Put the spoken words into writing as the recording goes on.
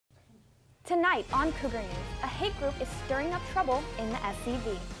Tonight on Cougar News, a hate group is stirring up trouble in the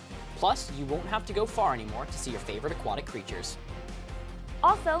SCV. Plus, you won't have to go far anymore to see your favorite aquatic creatures.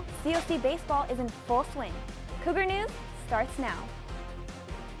 Also, COC baseball is in full swing. Cougar News starts now.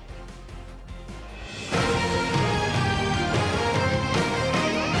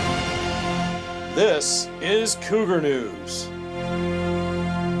 This is Cougar News.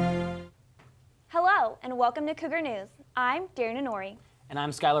 Hello, and welcome to Cougar News. I'm Darien Onori. And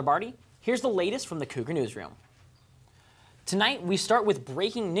I'm Skylar Barti. Here's the latest from the Cougar Newsroom. Tonight, we start with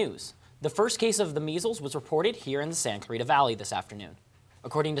breaking news. The first case of the measles was reported here in the Santa Clarita Valley this afternoon.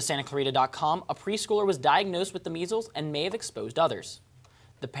 According to SantaClarita.com, a preschooler was diagnosed with the measles and may have exposed others.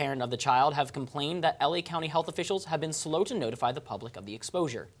 The parent of the child have complained that LA County health officials have been slow to notify the public of the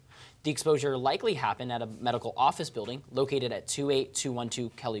exposure. The exposure likely happened at a medical office building located at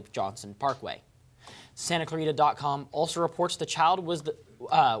 28212 Kelly Johnson Parkway. SantaClarita.com also reports the child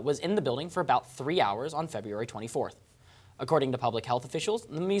was in the building for about 3 hours on February 24th. According to public health officials,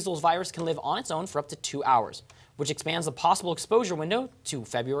 the measles virus can live on its own for up to 2 hours, which expands the possible exposure window to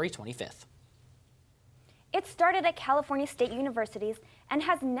February 25th. It started at California State Universities and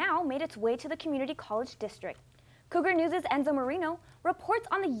has now made its way to the Community College District. Cougar News' Enzo Marino reports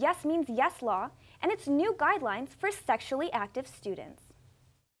on the Yes Means Yes law and its new guidelines for sexually active students.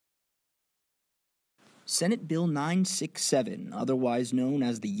 Senate Bill 967, otherwise known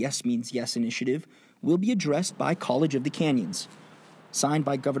as the Yes Means Yes initiative, will be addressed by College of the Canyons. Signed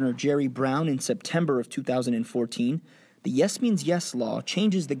by Governor Jerry Brown in September of 2014, the Yes Means Yes law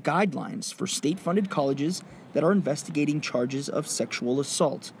changes the guidelines for state-funded colleges that are investigating charges of sexual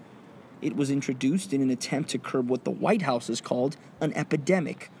assault. It was introduced in an attempt to curb what the White House has called an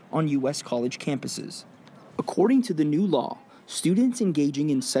epidemic on U.S. college campuses. According to the new law, students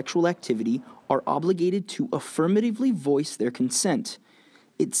engaging in sexual activity are obligated to affirmatively voice their consent.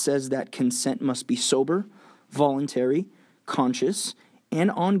 It says that consent must be sober, voluntary, conscious, and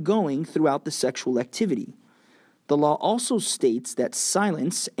ongoing throughout the sexual activity. The law also states that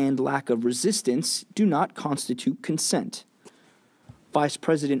silence and lack of resistance do not constitute consent. Vice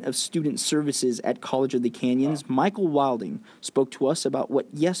President of Student Services at College of the Canyons, Michael Wilding, spoke to us about what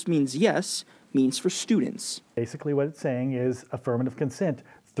Yes Means Yes means for students. Basically what it's saying is affirmative consent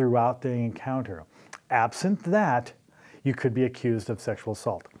throughout the encounter. Absent that, you could be accused of sexual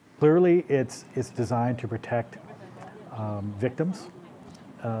assault. Clearly, it's designed to protect victims,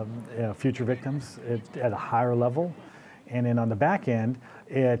 future victims at a higher level. And then on the back end,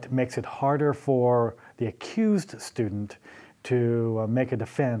 it makes it harder for the accused student to make a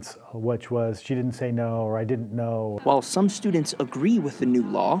defense, which was, she didn't say no, or I didn't know. While some students agree with the new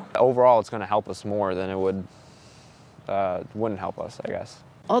law, overall it's going to help us more than it wouldn't help us, I guess.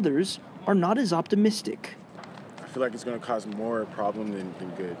 Others are not as optimistic. I feel like it's going to cause more problem than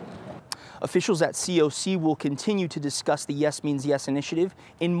good. Officials at COC will continue to discuss the Yes Means Yes initiative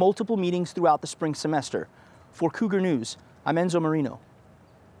in multiple meetings throughout the spring semester. For Cougar News, I'm Enzo Marino.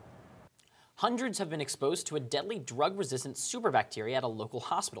 Hundreds have been exposed to a deadly drug-resistant superbacteria at a local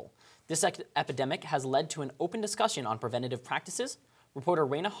hospital. This epidemic has led to an open discussion on preventative practices. Reporter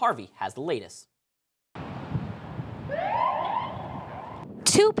Raina Harvey has the latest.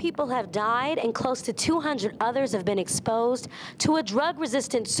 2 people have died and close to 200 others have been exposed to a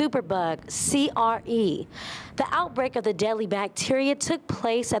drug-resistant superbug, CRE. The outbreak of the deadly bacteria took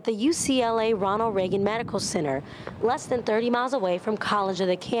place at the UCLA Ronald Reagan Medical Center, less than 30 miles away from College of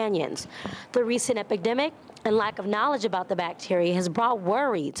the Canyons. The recent epidemic and lack of knowledge about the bacteria has brought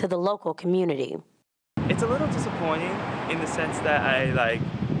worry to the local community. It's a little disappointing in the sense that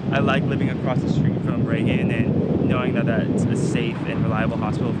I like living across the street from Reagan and knowing that that's a safe and reliable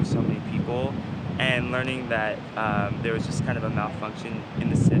hospital for so many people, and learning that there was just kind of a malfunction in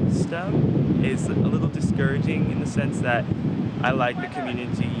the system is a little discouraging in the sense that I like the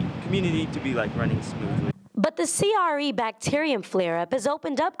community to be running smoothly. But the CRE bacterium flare-up has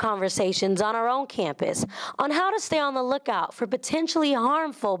opened up conversations on our own campus on how to stay on the lookout for potentially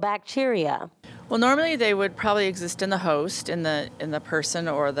harmful bacteria. Well, normally they would probably exist in the host, in the person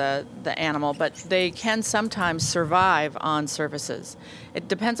or the animal, but they can sometimes survive on surfaces. It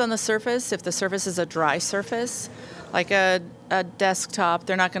depends on the surface. If the surface is a dry surface, like a desktop,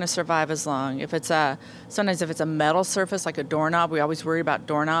 they're not going to survive as long. Sometimes if it's a metal surface, like a doorknob, we always worry about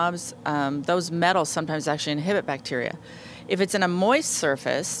doorknobs. Those metals sometimes actually inhibit bacteria. If it's in a moist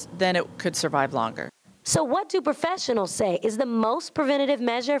surface, then it could survive longer. So what do professionals say is the most preventative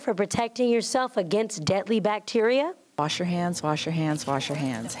measure for protecting yourself against deadly bacteria? Wash your hands, wash your hands, wash your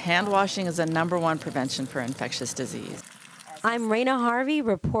hands. Hand washing is the #1 prevention for infectious disease. I'm Raina Harvey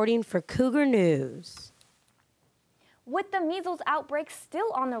reporting for Cougar News. With the measles outbreak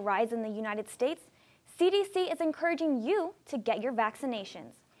still on the rise in the United States, CDC is encouraging you to get your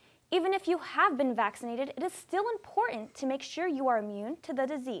vaccinations. Even if you have been vaccinated, it is still important to make sure you are immune to the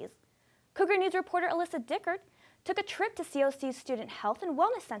disease. Cougar News reporter Alyssa Dickert took a trip to COC's Student Health and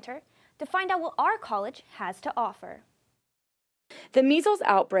Wellness Center to find out what our college has to offer. The measles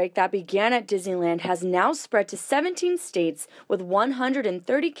outbreak that began at Disneyland has now spread to 17 states with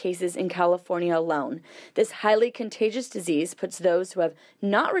 130 cases in California alone. This highly contagious disease puts those who have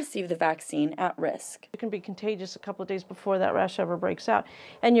not received the vaccine at risk. It can be contagious a couple of days before that rash ever breaks out.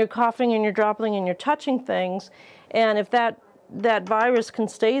 And you're coughing and you're dropping and you're touching things. And if that virus can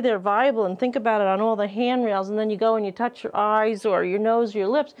stay there viable, and think about it on all the handrails, and then you go and you touch your eyes or your nose or your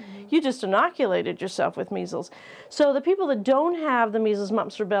lips, you just inoculated yourself with measles. So the people that don't have the measles,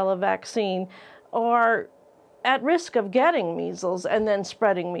 mumps, rubella vaccine are at risk of getting measles and then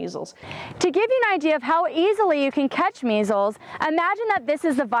spreading measles. To give you an idea of how easily you can catch measles, imagine that this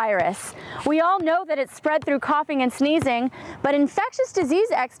is the virus. We all know that it's spread through coughing and sneezing, but infectious disease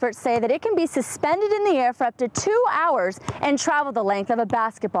experts say that it can be suspended in the air for up to 2 hours and travel the length of a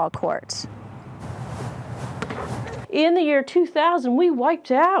basketball court. In the year 2000, we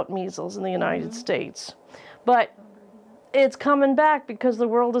wiped out measles in the United States, but it's coming back because the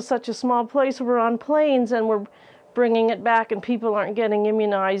world is such a small place. We're on planes and we're bringing it back and people aren't getting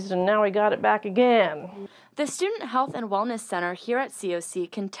immunized, and now we got it back again. The Student Health and Wellness Center here at COC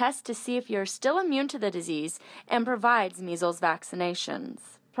can test to see if you're still immune to the disease and provides measles vaccinations.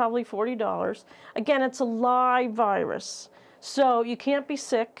 Probably $40. Again, it's a live virus, so you can't be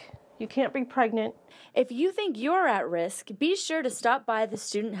sick, you can't be pregnant. If you think you're at risk, be sure to stop by the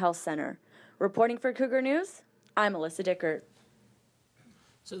Student Health Center. Reporting for Cougar News, I'm Alyssa Dickert.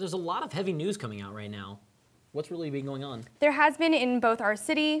 So there's a lot of heavy news coming out right now. What's really been going on? There has been in both our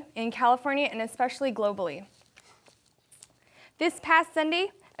city, in California, and especially globally. This past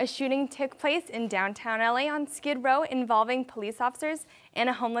Sunday, a shooting took place in downtown LA on Skid Row involving police officers and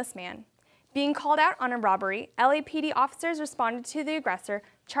a homeless man. Being called out on a robbery, LAPD officers responded to the aggressor,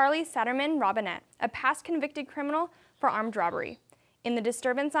 Charlie Satterman Robinette, a past convicted criminal for armed robbery. In the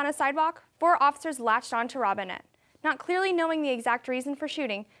disturbance on a sidewalk, 4 officers latched onto Robinette. Not clearly knowing the exact reason for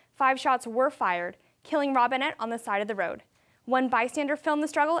shooting, 5 shots were fired, killing Robinette on the side of the road. One bystander filmed the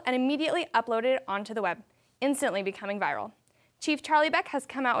struggle and immediately uploaded it onto the web, instantly becoming viral. Chief Charlie Beck has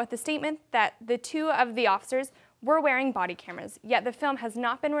come out with a statement that the 2 of the officers were wearing body cameras, yet the film has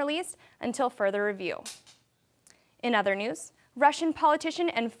not been released until further review. In other news, Russian politician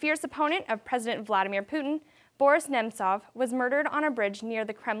and fierce opponent of President Vladimir Putin, Boris Nemtsov, was murdered on a bridge near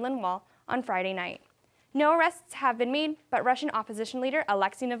the Kremlin wall on Friday night. No arrests have been made, but Russian opposition leader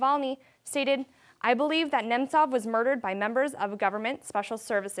Alexei Navalny stated, "I believe that Nemtsov was murdered by members of government special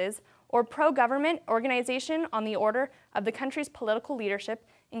services or pro-government organization on the order of the country's political leadership,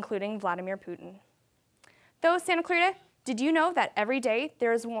 including Vladimir Putin." Though Santa Clarita, did you know that every day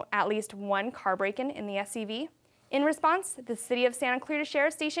there is at least 1 car break-in in the SCV? In response, the City of Santa Clarita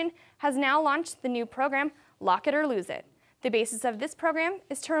Sheriff's Station has now launched the new program, Lock It or Lose It. The basis of this program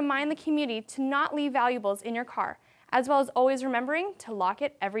is to remind the community to not leave valuables in your car, as well as always remembering to lock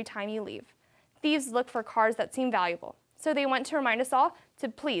it every time you leave. Thieves look for cars that seem valuable, so they want to remind us all to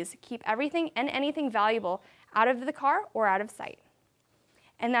please keep everything and anything valuable out of the car or out of sight.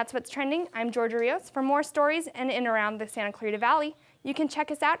 And that's what's trending. I'm Georgia Rios. For more stories in and around the Santa Clarita Valley, you can check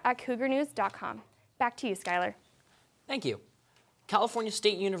us out at cougarnews.com. Back to you, Skylar. Thank you. California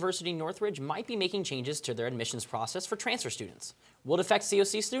State University Northridge might be making changes to their admissions process for transfer students. Will it affect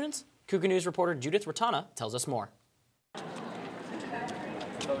COC students? Cougar News reporter Judith Rotana tells us more.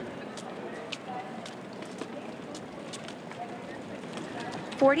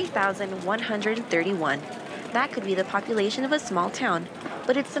 40,131. That could be the population of a small town,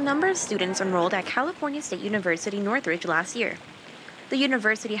 but it's the number of students enrolled at California State University Northridge last year. The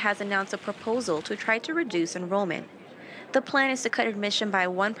university has announced a proposal to try to reduce enrollment. The plan is to cut admission by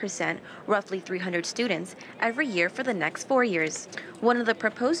 1%, roughly 300 students, every year for the next 4 years. One of the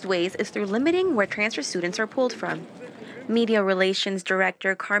proposed ways is through limiting where transfer students are pulled from. Media Relations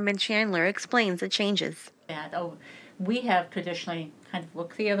Director Carmen Chandler explains the changes. We have traditionally kind of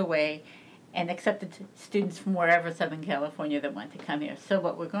looked the other way and accepted students from wherever Southern California that want to come here. So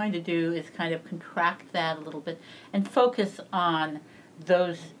what we're going to do is kind of contract that a little bit and focus on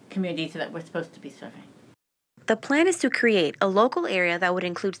those communities that we're supposed to be serving. The plan is to create a local area that would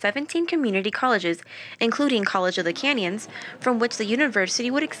include 17 community colleges, including College of the Canyons, from which the university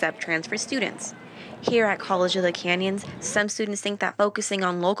would accept transfer students. Here at College of the Canyons, some students think that focusing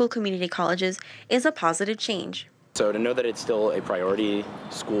on local community colleges is a positive change. So to know that it's still a priority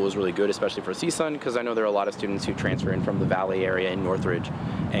school is really good, especially for CSUN, because I know there are a lot of students who transfer in from the Valley area in Northridge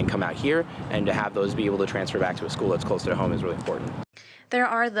and come out here, and to have those be able to transfer back to a school that's closer to home is really important. There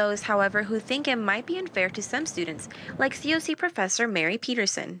are those, however, who think it might be unfair to some students, like COC professor Mary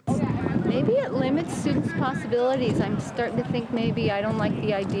Peterson. Maybe it limits students' possibilities. I'm starting to think maybe I don't like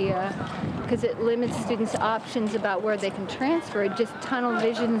the idea because it limits students' options about where they can transfer. It just tunnel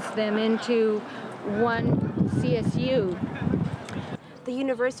visions them into one CSU. The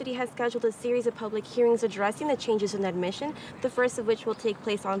university has scheduled a series of public hearings addressing the changes in admission, the first of which will take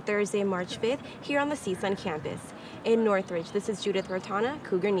place on Thursday, March 5th, here on the CSUN campus. In Northridge, this is Judith Rotana,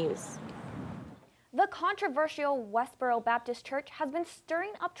 Cougar News. The controversial Westboro Baptist Church has been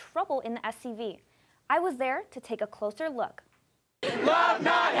stirring up trouble in the SCV. I was there to take a closer look. Love,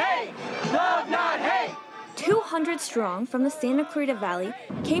 not hate! Love, not hate! 200 strong from the Santa Clarita Valley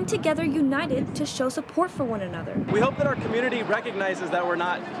came together united to show support for one another. We hope that our community recognizes that we're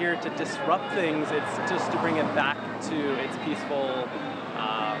not here to disrupt things, it's just to bring it back to its peaceful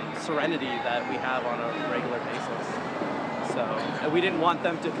serenity that we have on a regular basis. So we didn't want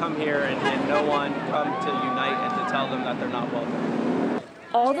them to come here and no one come to unite and to tell them that they're not welcome.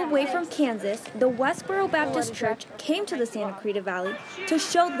 All the way from Kansas, the Westboro Baptist Church came to the Santa Clarita Valley to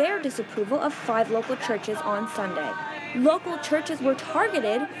show their disapproval of 5 local churches on Sunday. Local churches were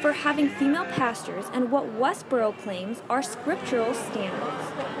targeted for having female pastors and what Westboro claims are scriptural standards.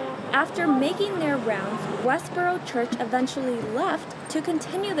 After making their rounds, Westboro Church eventually left to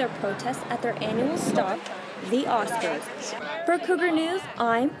continue their protests at their annual stop, the Oscars. For Cougar News,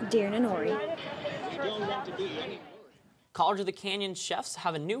 I'm Darien Onori. College of the Canyon chefs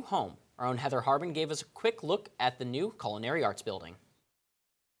have a new home. Our own Heather Harbin gave us a quick look at the new Culinary Arts Building.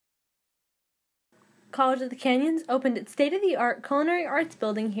 College of the Canyons opened its state-of-the-art Culinary Arts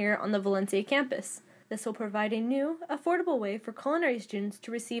Building here on the Valencia campus. This will provide a new, affordable way for culinary students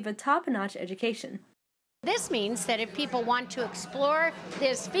to receive a top-notch education. This means that if people want to explore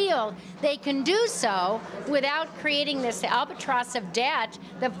this field, they can do so without creating this albatross of debt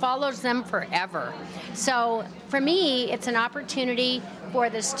that follows them forever. So for me, it's an opportunity for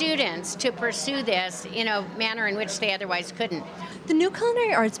the students to pursue this in a manner in which they otherwise couldn't. The new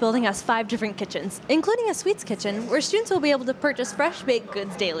Culinary Arts Building has 5 different kitchens, including a sweets kitchen, where students will be able to purchase fresh baked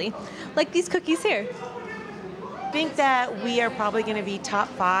goods daily, like these cookies here. I think that we are probably going to be top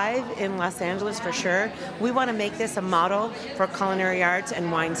 5 in Los Angeles for sure. We want to make this a model for culinary arts and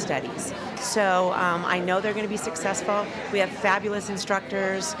wine studies. So I know they're going to be successful. We have fabulous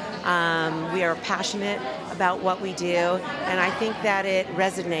instructors. We are passionate about what we do, and I think that it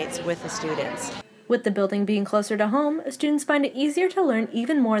resonates with the students. With the building being closer to home, students find it easier to learn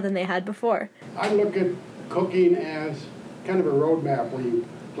even more than they had before. I look at cooking as kind of a roadmap where you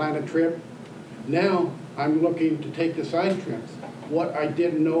plan a trip. Now I'm looking to take the side trips, what I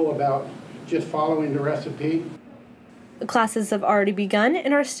didn't know about just following the recipe. The classes have already begun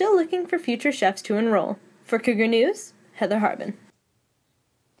and are still looking for future chefs to enroll. For Cougar News, Heather Harbin.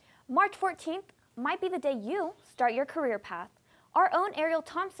 March 14th might be the day you start your career path. Our own Ariel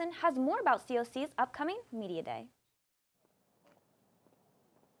Thompson has more about COC's upcoming Media Day.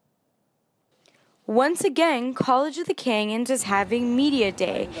 Once again, College of the Canyons is having Media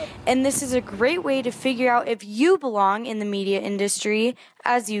Day, and this is a great way to figure out if you belong in the media industry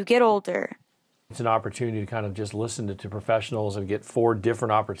as you get older. It's an opportunity to kind of just listen to professionals and get 4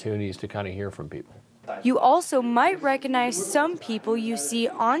 different opportunities to kind of hear from people. You also might recognize some people you see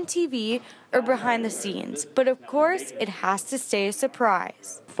on TV or behind the scenes, but of course, it has to stay a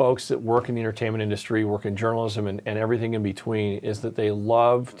surprise. Folks that work in the entertainment industry, work in journalism and everything in between, is that they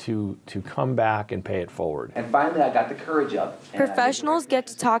love to come back and pay it forward. And finally, I got the courage up. Professionals get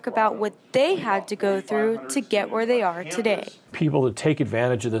to talk about what they had to go through to get where they are today. People to take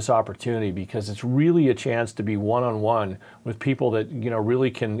advantage of this opportunity because it's really a chance to be one-on-one with people that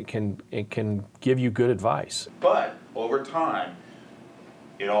really can give you good advice. But over time,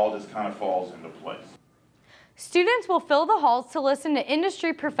 it all just kind of falls into place. Students will fill the halls to listen to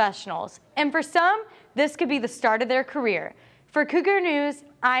industry professionals, and for some, this could be the start of their career. For Cougar News,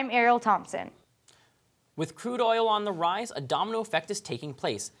 I'm Ariel Thompson. With crude oil on the rise, a domino effect is taking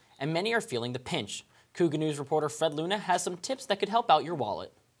place, and many are feeling the pinch. Cougar News reporter Fred Luna has some tips that could help out your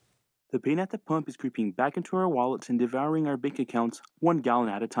wallet. The pain at the pump is creeping back into our wallets and devouring our bank accounts 1 gallon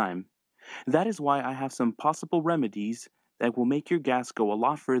at a time. That is why I have some possible remedies that will make your gas go a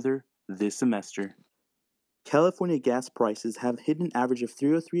lot further this semester. California gas prices have hit an average of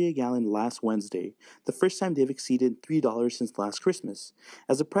 $3.03 a gallon last Wednesday, the first time they've exceeded $3 since last Christmas.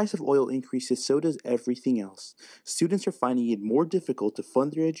 As the price of oil increases, so does everything else. Students are finding it more difficult to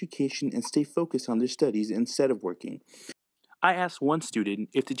fund their education and stay focused on their studies instead of working. I asked one student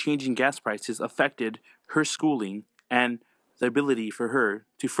if the change in gas prices affected her schooling and the ability for her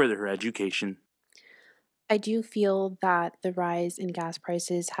to further her education. I do feel that the rise in gas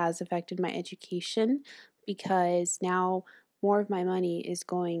prices has affected my education because now more of my money is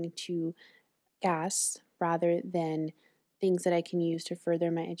going to gas rather than things that I can use to further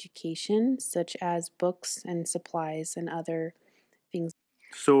my education, such as books and supplies and other things.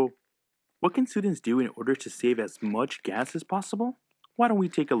 So, what can students do in order to save as much gas as possible? Why don't we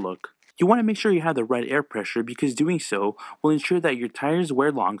take a look? You want to make sure you have the right air pressure because doing so will ensure that your tires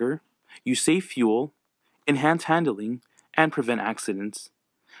wear longer, you save fuel, enhance handling, and prevent accidents.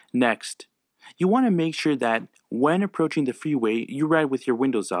 Next, you want to make sure that when approaching the freeway, you ride with your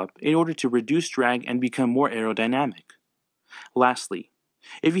windows up in order to reduce drag and become more aerodynamic. Lastly,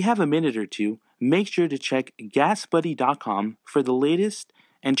 if you have a minute or two, make sure to check gasbuddy.com for the latest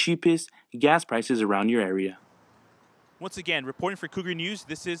and cheapest gas prices around your area. Once again, reporting for Cougar News,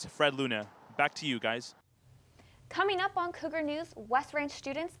 this is Fred Luna. Back to you guys. Coming up on Cougar News, West Ranch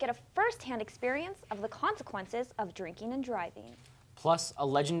students get a first-hand experience of the consequences of drinking and driving. Plus, a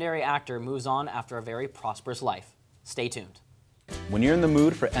legendary actor moves on after a very prosperous life. Stay tuned. When you're in the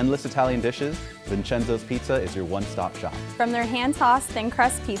mood for endless Italian dishes, Vincenzo's Pizza is your one-stop shop. From their hand-tossed thin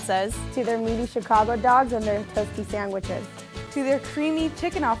crust pizzas, to their meaty Chicago dogs and their toasty sandwiches, to their creamy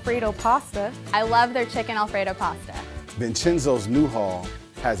chicken Alfredo pasta. I love their chicken Alfredo pasta. Vincenzo's New Hall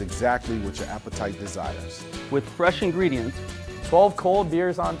has exactly what your appetite desires. With fresh ingredients, 12 cold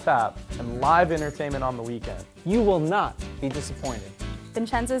beers on tap, and live entertainment on the weekend, you will not be disappointed.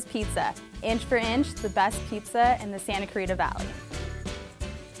 Vincenzo's Pizza, inch for inch, the best pizza in the Santa Clarita Valley.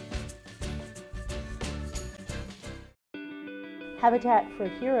 Habitat for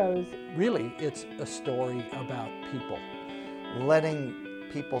Heroes. Really, it's a story about people. Letting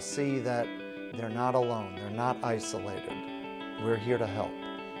people see that they're not alone, they're not isolated. We're here to help.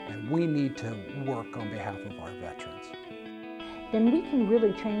 And we need to work on behalf of our veterans. Then we can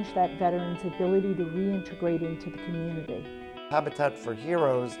really change that veteran's ability to reintegrate into the community. Habitat for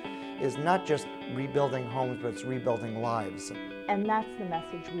Heroes is not just rebuilding homes, but it's rebuilding lives. And that's the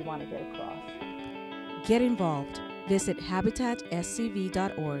message we want to get across. Get involved. Visit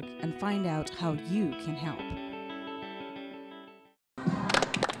habitatscv.org and find out how you can help.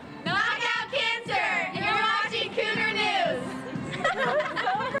 Knock out cancer! You're watching Cougar News!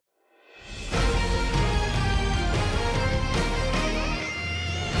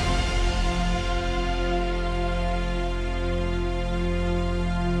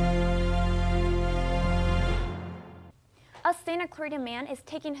 A Santa Clarita man is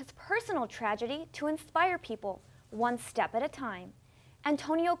taking his personal tragedy to inspire people, one step at a time.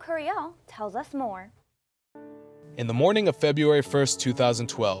 Antonio Curiel tells us more. In the morning of February 1st,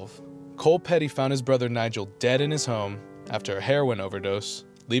 2012, Cole Petty found his brother Nigel dead in his home after a heroin overdose,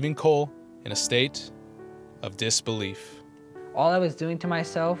 leaving Cole in a state of disbelief. All I was doing to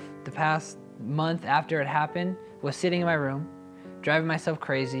myself the past month after it happened was sitting in my room, driving myself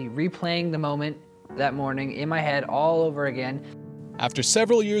crazy, replaying the moment that morning in my head all over again. After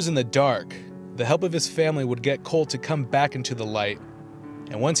several years in the dark, the help of his family would get Cole to come back into the light.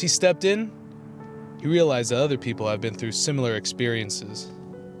 And once he stepped in, he realized that other people have been through similar experiences.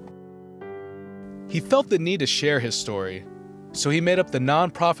 He felt the need to share his story, so he made up the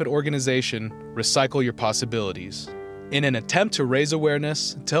nonprofit organization Recycle Your Possibilities, in an attempt to raise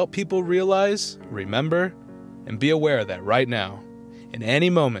awareness to help people realize, remember, and be aware that right now, in any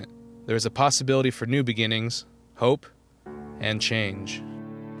moment, there is a possibility for new beginnings, hope, and change.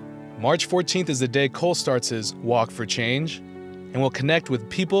 March 14th is the day Cole starts his Walk for Change and will connect with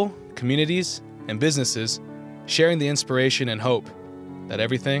people, communities, and businesses, sharing the inspiration and hope that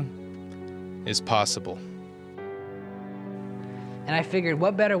everything is possible. And I figured,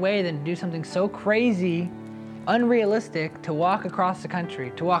 what better way than to do something so crazy, unrealistic, to walk across the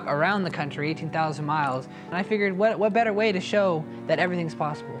country, to walk around the country, 18,000 miles. And I figured, what better way to show that everything's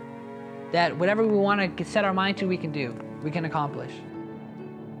possible? That whatever we want to set our mind to, we can do, we can accomplish.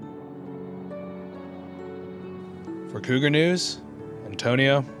 For Cougar News,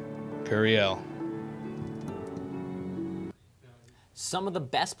 Antonio Curiel. Some of the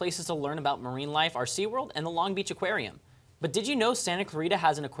best places to learn about marine life are SeaWorld and the Long Beach Aquarium. But did you know Santa Clarita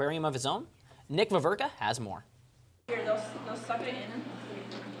has an aquarium of its own? Nick Vaverka has more. Here, they'll suck it in.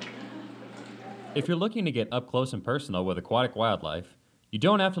 If you're looking to get up close and personal with aquatic wildlife, you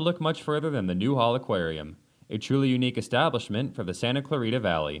don't have to look much further than the New Hall Aquarium. a truly unique establishment for the Santa Clarita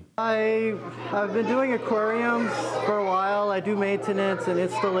Valley. I've been doing aquariums for a while. I do maintenance and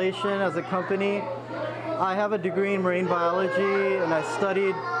installation as a company. I have a degree in marine biology, and I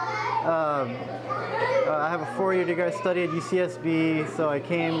studied, I have a 4-year degree. I studied at UCSB, so I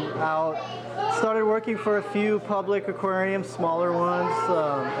came out, started working for a few public aquariums, smaller ones,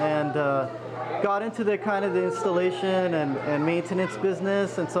 and got into the kind of the installation and maintenance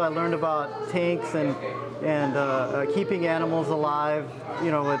business, and so I learned about tanks and keeping animals alive,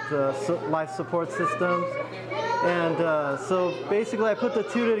 you know, with life support systems. And so basically I put the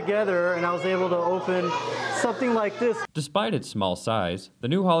two together and I was able to open something like this. Despite its small size, the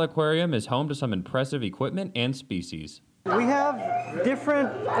New Hall Aquarium is home to some impressive equipment and species. We have different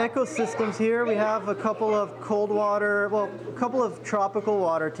ecosystems here. We have a couple of cold water, well, a couple of tropical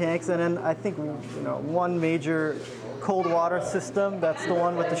water tanks, and then I think, you know, one major cold water system. That's the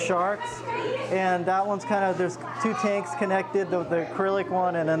one with the sharks. And that one's kind of, there's 2 tanks connected, the acrylic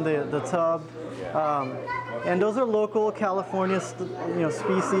one and then the tub. And those are local California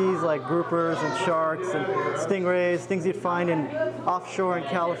species like groupers and sharks and stingrays, things you'd find in offshore in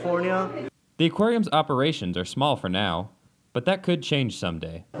California. The aquarium's operations are small for now, but that could change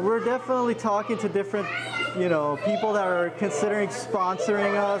someday. We're definitely talking to different, you know, people that are considering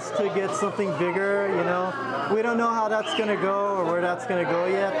sponsoring us to get something bigger, you know. We don't know how that's going to go or where that's going to go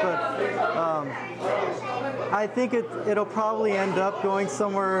yet, but I think it'll probably end up going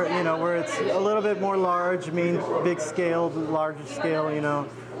somewhere, you know, where it's a little bit more large, big scale, larger scale, you know,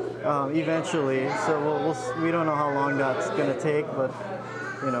 eventually. So we don't know how long that's going to take, but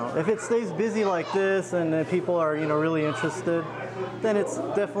you know, if it stays busy like this and people are, you know, really interested, then it's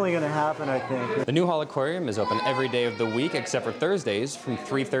definitely going to happen, I think. The New Hall Aquarium is open every day of the week except for Thursdays from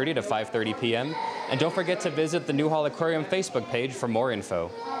 3:30 to 5:30 p.m. And don't forget to visit the New Hall Aquarium Facebook page for more info.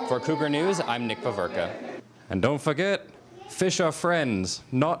 For Cougar News, I'm Nick Paverka. And don't forget, fish are friends,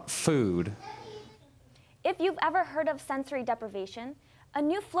 not food. If you've ever heard of sensory deprivation, a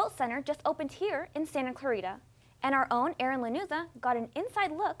new float center just opened here in Santa Clarita. And our own Aaron Lanuza got an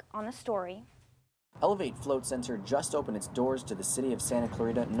inside look on the story. Elevate Float Center just opened its doors to the city of Santa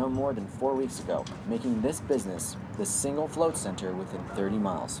Clarita no more than 4 weeks ago, making this business the single float center within 30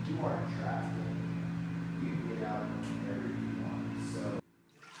 miles.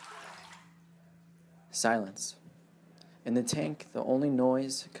 Silence. In the tank, the only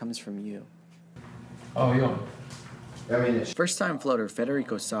noise comes from you. First-time floater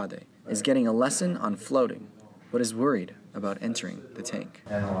Federico Sade is getting a lesson on floating, but is worried about entering the tank.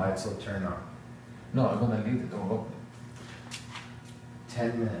 And the lights will turn on. No, I'm gonna leave the door open.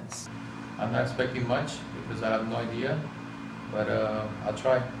 10 minutes. I'm not expecting much because I have no idea, but I'll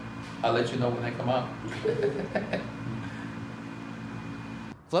try. I'll let you know when I come out.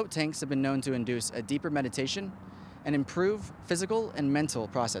 Float tanks have been known to induce a deeper meditation and improve physical and mental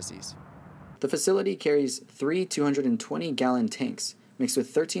processes. The facility carries 3 220-gallon tanks mixed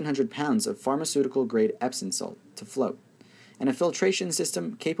with 1,300 pounds of pharmaceutical-grade Epsom salt to float, and a filtration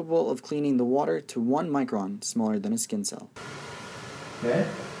system capable of cleaning the water to 1 micron smaller than a skin cell. Okay?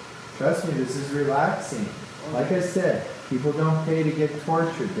 Trust me, this is relaxing. Like I said, people don't pay to get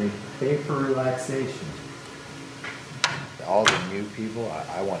tortured, they pay for relaxation. All the new people,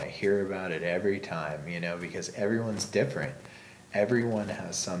 I want to hear about it every time, you know, because everyone's different. Everyone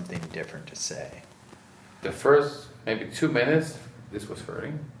has something different to say. The first maybe 2 minutes, this was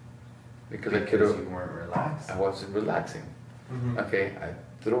hurting because I could have. You weren't relaxed. I wasn't relaxing. Mm-hmm. Okay, I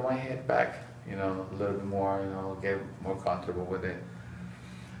threw my head back, you know, a little bit more, you know, get more comfortable with it,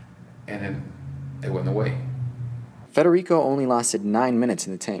 and then it went away. Federico only lasted 9 minutes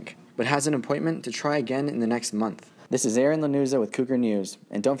in the tank, but has an appointment to try again in the next month. This is Aaron Lanuza with Cougar News,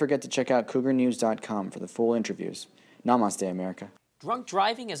 and don't forget to check out cougarnews.com for the full interviews. Namaste, America. Drunk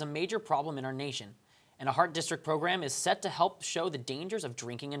driving is a major problem in our nation, and a Heart District program is set to help show the dangers of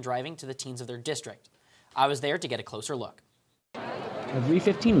drinking and driving to the teens of their district. I was there to get a closer look. Every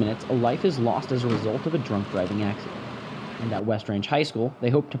 15 minutes, a life is lost as a result of a drunk driving accident. And at West Ranch High School, they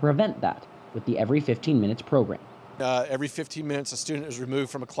hope to prevent that with the Every 15 Minutes program. Every 15 minutes, a student is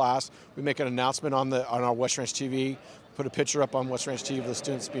removed from a class. We make an announcement on our West Ranch TV, put a picture up on West Ranch TV of the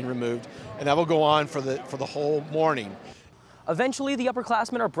students being removed, and that will go on for the whole morning. Eventually, the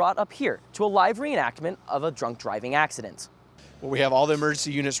upperclassmen are brought up here to a live reenactment of a drunk driving accident. Well, we have all the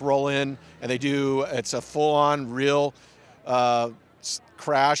emergency units roll in, and it's a full-on real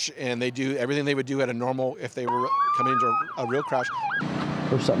crash, and they do everything they would do at a normal if they were coming into a real crash.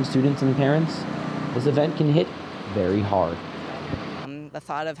 For some students and parents, this event can hit very hard. The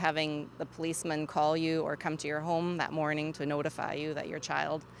thought of having the policeman call you or come to your home that morning to notify you that your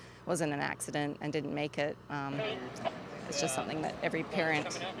child was in an accident and didn't make it. It's just something that every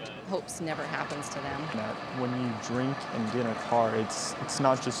parent hopes never happens to them. That when you drink and get in a car, it's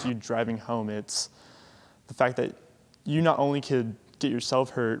not just you driving home, it's the fact that you not only could get yourself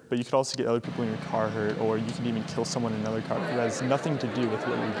hurt, but you could also get other people in your car hurt, or you can even kill someone in another car who has nothing to do with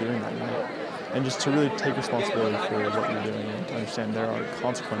what you're doing that night. And just to really take responsibility for what you're doing and to understand there are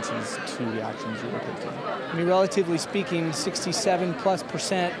consequences to the actions you are taking. I mean, relatively speaking,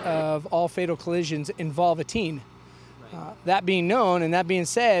 67+% of all fatal collisions involve a teen. That being known and that being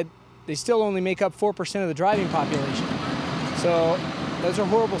said, they still only make up 4% of the driving population. So those are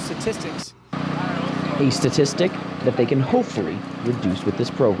horrible statistics. A statistic that they can hopefully reduce with this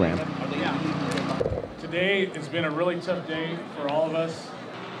program. Today has been a really tough day for all of us.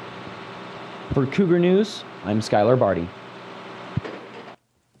 For Cougar News, I'm Skylar Barti.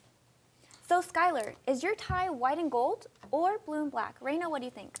 So Skylar, is your tie white and gold or blue and black? Raina, what do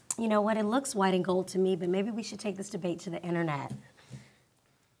you think? You know what, it looks white and gold to me, but maybe we should take this debate to the internet.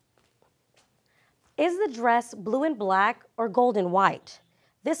 Is the dress blue and black or gold and white?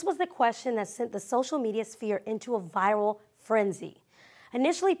 This was the question that sent the social media sphere into a viral frenzy.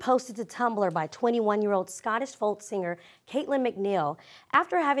 Initially posted to Tumblr by 21-year-old Scottish folk singer Caitlin McNeil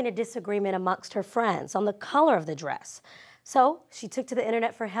after having a disagreement amongst her friends on the color of the dress. So she took to the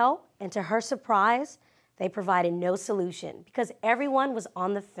internet for help, and to her surprise, they provided no solution because everyone was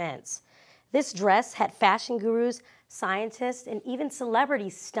on the fence. This dress had fashion gurus, scientists, and even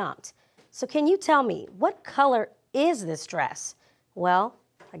celebrities stumped. So can you tell me, what color is this dress? Well,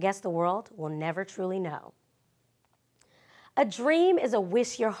 I guess the world will never truly know. A dream is a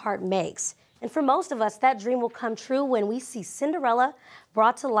wish your heart makes. And for most of us, that dream will come true when we see Cinderella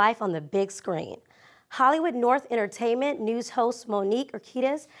brought to life on the big screen. Hollywood North Entertainment news host Monique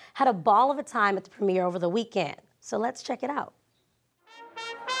Urquidez had a ball of a time at the premiere over the weekend. So let's check it out.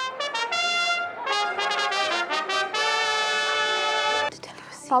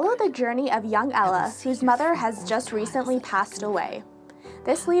 Follow the journey of young Ella, whose mother has just recently passed away.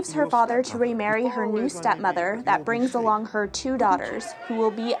 This leaves her father to remarry her new stepmother that brings along her 2 daughters, who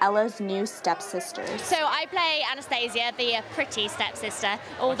will be Ella's new stepsisters. So I play Anastasia, the pretty stepsister,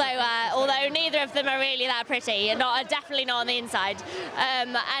 although neither of them are really that pretty, and definitely not on the inside.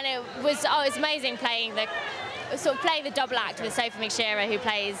 And it was amazing playing the double act with Sophie McShearer, who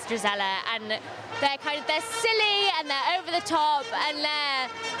plays Drizella, and they're silly and they're over the top and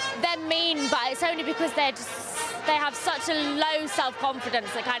they're mean, but it's only because they have such a low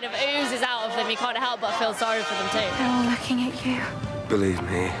self-confidence that kind of oozes out of them. You can't help but feel sorry for them too. They're all looking at you. Believe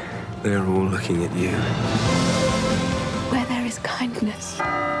me, they're all looking at you. Where there is kindness,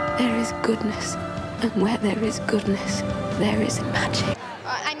 there is goodness. And where there is goodness, there is magic.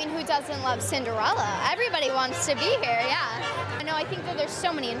 I mean, who doesn't love Cinderella? Everybody wants to be here, yeah. I think that there's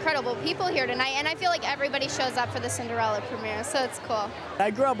so many incredible people here tonight, and I feel like everybody shows up for the Cinderella premiere, so it's cool. I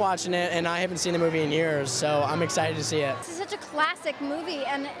grew up watching it, and I haven't seen the movie in years, so I'm excited to see it. This is such a classic movie,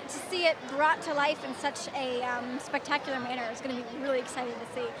 and to see it brought to life in such a spectacular manner is going to be really exciting to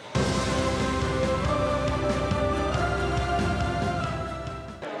see.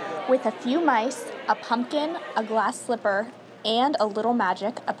 With a few mice, a pumpkin, a glass slipper, and a little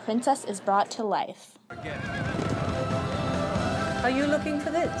magic, a princess is brought to life. Are you looking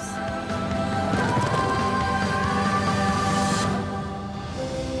for this?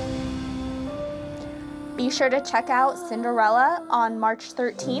 Be sure to check out Cinderella on March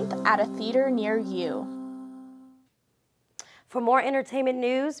 13th at a theater near you. For more entertainment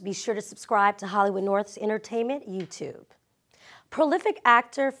news, be sure to subscribe to Hollywood North's Entertainment YouTube. Prolific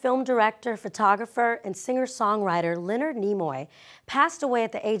actor, film director, photographer, and singer-songwriter Leonard Nimoy passed away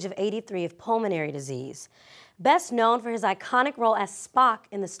at the age of 83 of pulmonary disease. Best known for his iconic role as Spock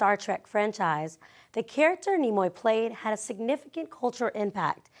in the Star Trek franchise, the character Nimoy played had a significant cultural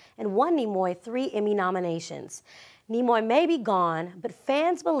impact and won Nimoy 3 Emmy nominations. Nimoy may be gone, but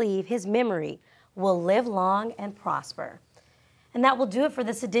fans believe his memory will live long and prosper. And that will do it for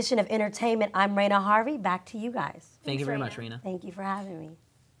this edition of Entertainment. I'm Raina Harvey. Back to you guys. Thank you very much, Raina. Thank you for having me.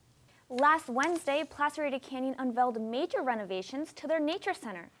 Last Wednesday, Placer Canyon unveiled major renovations to their nature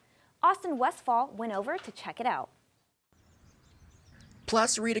center. Austin Westfall went over to check it out.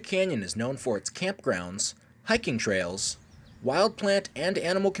 Placer Canyon is known for its campgrounds, hiking trails, wild plant and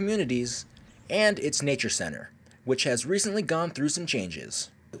animal communities, and its nature center, which has recently gone through some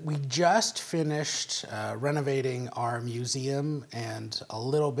changes. We just finished renovating our museum and a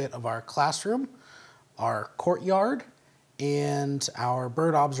little bit of our classroom, our courtyard, and our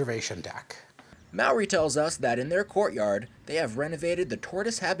bird observation deck. Maori tells us that in their courtyard, they have renovated the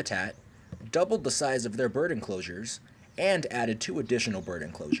tortoise habitat, doubled the size of their bird enclosures, and added 2 additional bird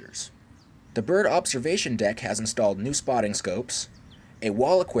enclosures. The bird observation deck has installed new spotting scopes, a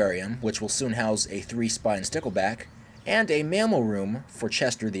wall aquarium, which will soon house a 3-spine stickleback, and a mammal room for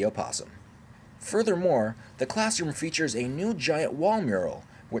Chester the opossum. Furthermore, the classroom features a new giant wall mural,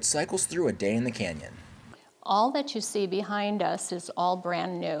 which cycles through a day in the canyon. All that you see behind us is all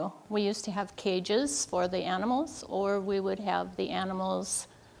brand new. We used to have cages for the animals, or we would have the animals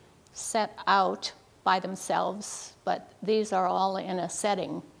set out by themselves, but these are all in a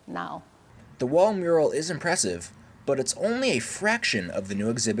setting now. The wall mural is impressive, but it's only a fraction of the new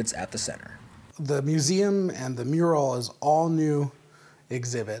exhibits at the center. The museum and the mural is all new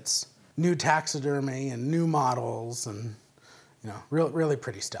exhibits, new taxidermy and new models, and really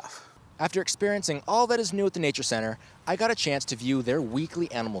pretty stuff. After experiencing all that is new at the Nature Center, I got a chance to view their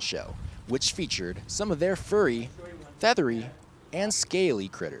weekly animal show, which featured some of their furry, feathery, and scaly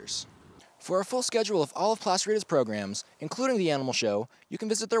critters. For a full schedule of all of Placerita's programs, including the animal show, you can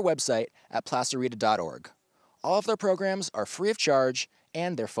visit their website at placerita.org. All of their programs are free of charge,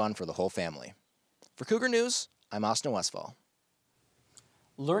 and they're fun for the whole family. For Cougar News, I'm Austin Westfall.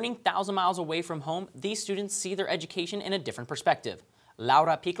 Learning 1,000 miles away from home, these students see their education in a different perspective.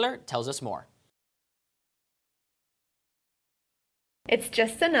 Laura Pichler tells us more. It's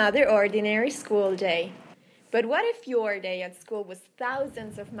just another ordinary school day. But what if your day at school was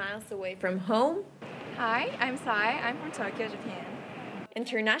thousands of miles away from home? Hi, I'm Sai. I'm from Tokyo, Japan.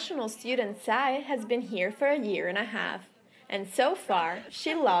 International student Sai has been here for a year and a half. And so far,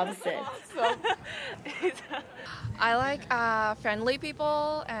 she loves it. I like friendly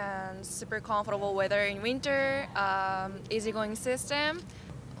people and super comfortable weather in winter, easygoing system.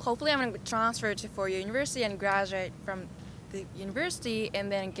 Hopefully I'm going to transfer to Four-Year University and graduate from the university and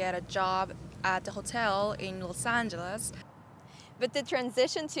then get a job at the hotel in Los Angeles. But the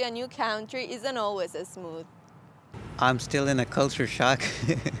transition to a new country isn't always as smooth. I'm still in a culture shock.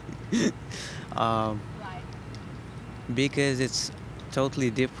 Because it's totally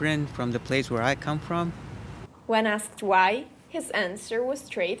different from the place where I come from. When asked why, his answer was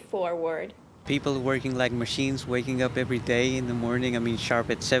straightforward. People working like machines, waking up every day in the morning, sharp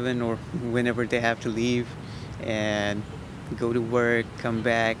at 7 or whenever they have to leave, and go to work, come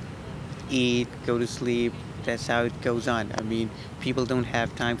back, eat, go to sleep. That's how it goes on. People don't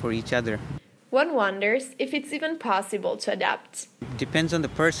have time for each other. One wonders if it's even possible to adapt. Depends on the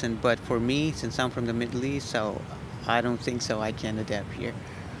person, but for me, since I'm from the Middle East, so I don't think so I can adapt here.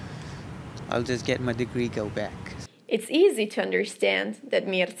 I'll just get my degree, go back. It's easy to understand that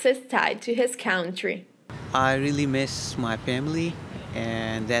Mirza is tied to his country. I really miss my family,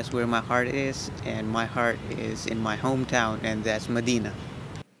 and that's where my heart is, and my heart is in my hometown, and that's Medina.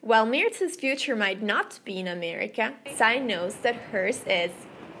 While Mirza's future might not be in America, Sai knows that hers is,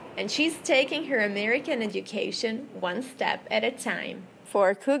 and she's taking her American education one step at a time.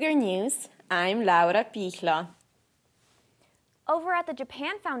 For Cougar News, I'm Laura Pichler. Over at the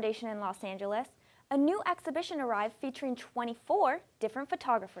Japan Foundation in Los Angeles, a new exhibition arrived featuring 24 different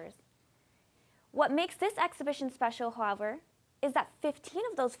photographers. What makes this exhibition special, however, is that 15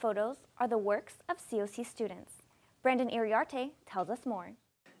 of those photos are the works of COC students. Brandon Iriarte tells us more.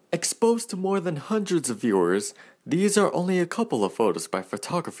 Exposed to more than hundreds of viewers, these are only a couple of photos by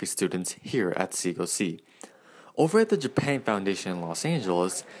photography students here at COC. Over at the Japan Foundation in Los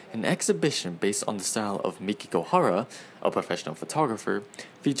Angeles, an exhibition based on the style of Mikiko Hara, a professional photographer,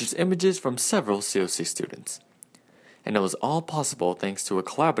 features images from several COC students. And it was all possible thanks to a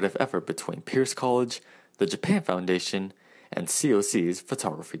collaborative effort between Pierce College, the Japan Foundation, and COC's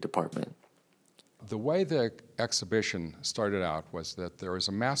photography department. The way the exhibition started out was that there was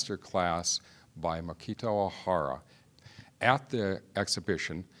a master class by Mikiko Hara. At the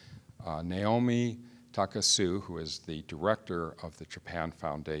exhibition, Naomi Takasu, who is the director of the Japan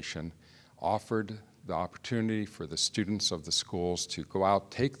Foundation, offered the opportunity for the students of the schools to go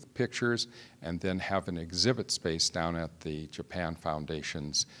out, take the pictures, and then have an exhibit space down at the Japan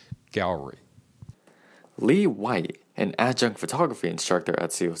Foundation's gallery. Lee White, an adjunct photography instructor at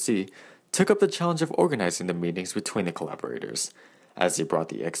COC, took up the challenge of organizing the meetings between the collaborators, as he brought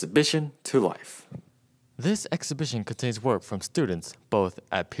the exhibition to life. This exhibition contains work from students both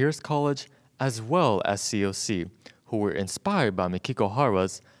at Pierce College as well as COC, who were inspired by Mikiko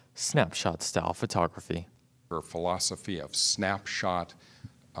Hara's snapshot-style photography. Her philosophy of snapshot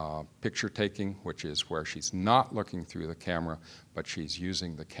picture-taking, which is where she's not looking through the camera, but she's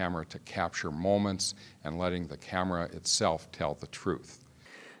using the camera to capture moments and letting the camera itself tell the truth.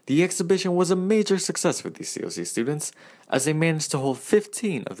 The exhibition was a major success for these COC students, as they managed to hold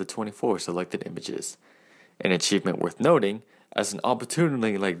 15 of the 24 selected images. An achievement worth noting, as an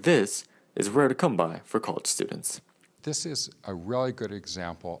opportunity like this is rare to come by for college students. This is a really good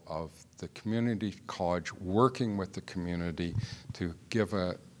example of the community college working with the community to give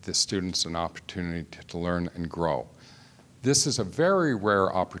the students an opportunity to learn and grow. This is a very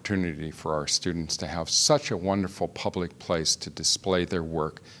rare opportunity for our students to have such a wonderful public place to display their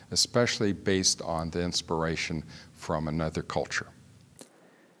work, especially based on the inspiration from another culture.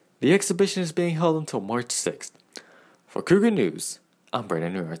 The exhibition is being held until March 6th. For Cougar News, I'm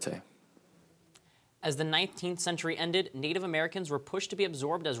Brandon Urarte. As the 19th century ended, Native Americans were pushed to be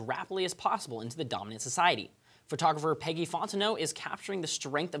absorbed as rapidly as possible into the dominant society. Photographer Peggy Fontenot is capturing the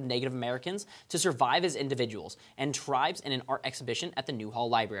strength of Native Americans to survive as individuals and tribes in an art exhibition at the Newhall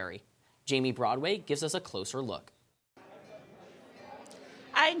Library. Jamie Broadway gives us a closer look.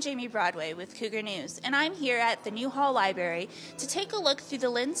 I'm Jamie Broadway with Cougar News, and I'm here at the Newhall Library to take a look through the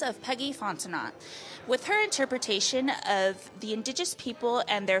lens of Peggy Fontenot, with her interpretation of the indigenous people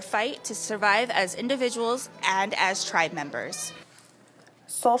and their fight to survive as individuals and as tribe members.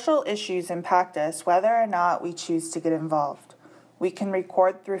 Social issues impact us whether or not we choose to get involved. We can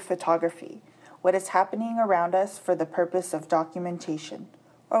record through photography what is happening around us for the purpose of documentation,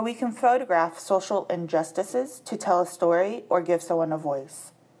 or we can photograph social injustices to tell a story or give someone a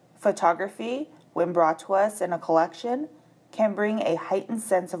voice. Photography, when brought to us in a collection, can bring a heightened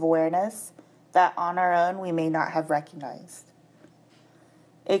sense of awareness that on our own we may not have recognized.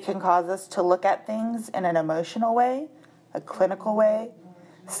 It can cause us to look at things in an emotional way, a clinical way,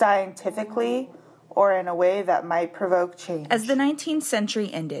 scientifically, or in a way that might provoke change. As the 19th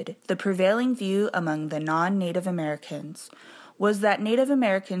century ended, the prevailing view among the non-Native Americans was that Native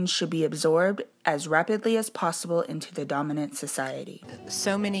Americans should be absorbed as rapidly as possible into the dominant society.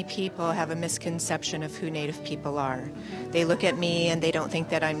 So many people have a misconception of who Native people are. They look at me and they don't think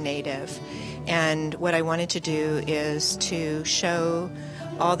that I'm Native. And what I wanted to do is to show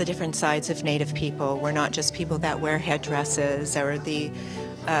all the different sides of Native people. We're not just people that wear headdresses or the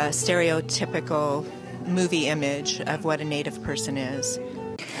stereotypical movie image of what a Native person is.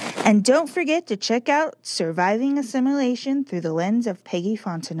 And don't forget to check out Surviving Assimilation Through the Lens of Peggy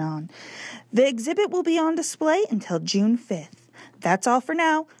Fontenot. The exhibit will be on display until June 5th. That's all for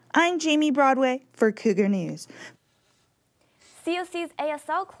now. I'm Jamie Broadway for Cougar News. COC's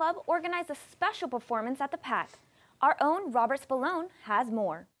ASL Club organized a special performance at the PAC. Our own Robert Spallone has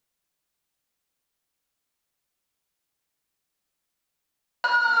more.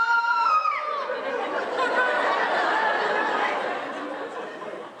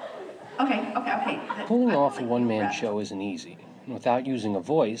 Okay. Pulling off a one-man show isn't easy. Without using a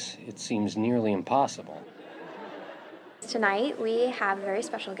voice, it seems nearly impossible. Tonight, we have a very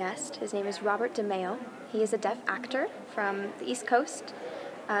special guest. His name is Robert DeMeo. He is a deaf actor from the East Coast.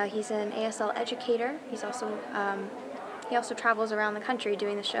 He's an ASL educator. He also travels around the country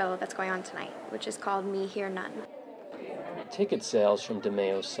doing the show that's going on tonight, which is called Me Hear None. Ticket sales from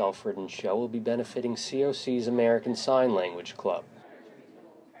DeMeo's self-written show will be benefiting COC's American Sign Language Club.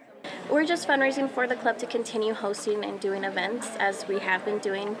 We're just fundraising for the club to continue hosting and doing events as we have been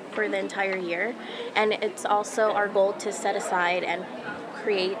doing for the entire year. And it's also our goal to set aside and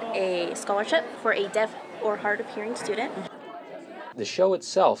create a scholarship for a deaf or hard of hearing student. The show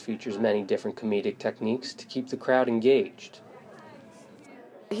itself features many different comedic techniques to keep the crowd engaged.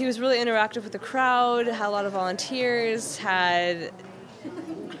 He was really interactive with the crowd, had a lot of volunteers,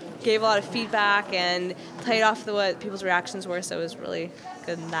 gave a lot of feedback and played off what people's reactions were, so it was really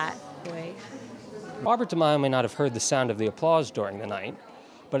good in that way. Robert DeMeo may not have heard the sound of the applause during the night,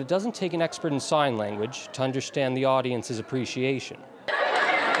 but it doesn't take an expert in sign language to understand the audience's appreciation.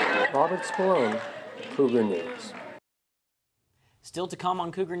 Robert Spallone, Cougar News. Still to come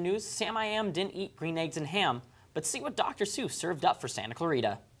on Cougar News, Sam I Am didn't eat green eggs and ham, but see what Dr. Seuss served up for Santa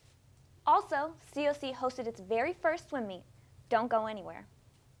Clarita. Also, COC hosted its very first swim meet. Don't go anywhere.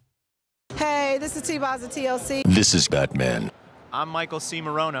 Hey, this is T-Boz of TLC. This is Batman. I'm Michael C.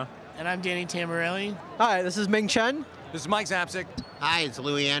 Morona. And I'm Danny Tamarelli. Hi, this is Ming Chen. This is Mike Zapsik. Hi, it's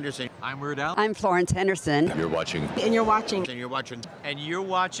Louis Anderson. I'm Weird Al. I'm Florence Henderson. You're watching. And you're watching. And you're watching. And you're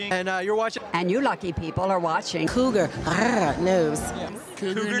watching. And you're watching. And you lucky people are watching. Cougar News.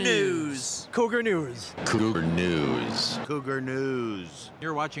 Cougar News. Cougar News. Cougar News. Cougar News.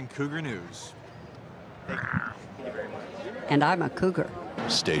 You're watching Cougar News. And I'm a cougar.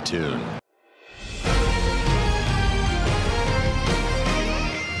 Stay tuned.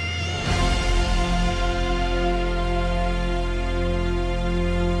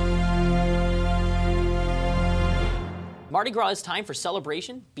 Mardi Gras is time for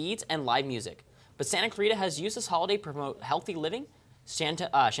celebration, beads, and live music. But Santa Clarita has used this holiday to promote healthy living.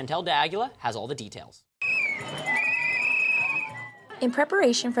 Chantel de Aguila has all the details. In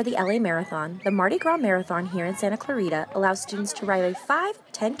preparation for the LA Marathon, the Mardi Gras Marathon here in Santa Clarita allows students to ride a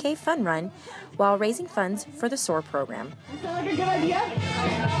 5 10K fun run while raising funds for the SOAR program. Sound like a good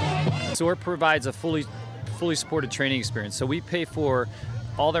idea? SOAR provides a fully supported training experience. So we pay for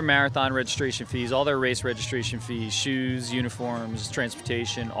all their marathon registration fees, all their race registration fees, shoes, uniforms,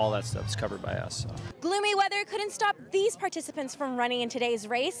 transportation, all that stuff is covered by us. So. Gloomy weather couldn't stop these participants from running in today's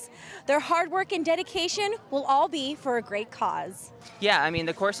race. Their hard work and dedication will all be for a great cause. Yeah, I mean,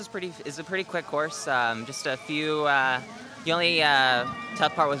 the course is a pretty quick course. Just a few, the only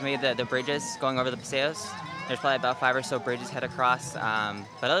tough part was maybe the bridges going over the paseos. There's probably about 5 or so bridges head across,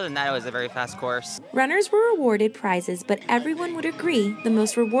 but other than that, it was a very fast course. Runners were awarded prizes, but everyone would agree the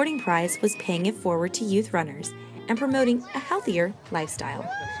most rewarding prize was paying it forward to youth runners and promoting a healthier lifestyle.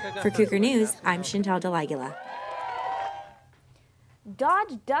 For Cougar News, I'm Chantal Deligula.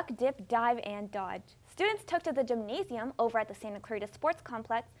 Dodge, duck, dip, dive, and dodge. Students took to the gymnasium over at the Santa Clarita Sports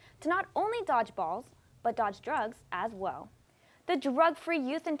Complex to not only dodge balls, but dodge drugs as well. The Drug-Free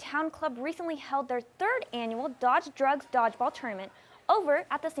Youth and Town Club recently held their 3rd annual Dodge Drugs Dodgeball Tournament over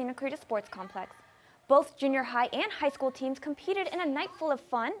at the Santa Clarita Sports Complex. Both junior high and high school teams competed in a night full of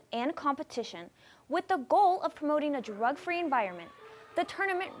fun and competition with the goal of promoting a drug-free environment. The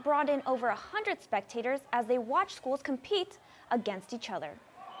tournament brought in over 100 spectators as they watched schools compete against each other.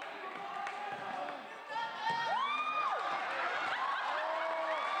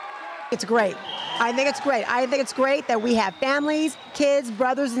 It's great. I think it's great. I think it's great that we have families, kids,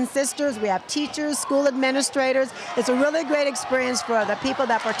 brothers and sisters. We have teachers, school administrators. It's a really great experience for the people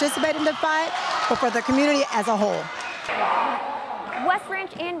that participate in the fight, but for the community as a whole. West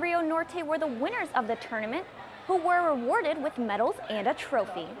Ranch and Rio Norte were the winners of the tournament, who were rewarded with medals and a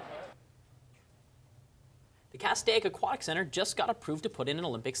trophy. The Castaic Aquatic Center just got approved to put in an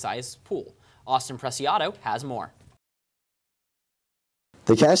Olympic-sized pool. Austin Preciado has more.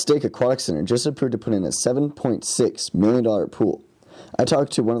 The Castaic Aquatic Center just approved to put in a $7.6 million pool. I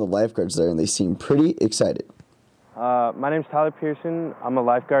talked to one of the lifeguards there and they seem pretty excited. My name's Tyler Pearson. I'm a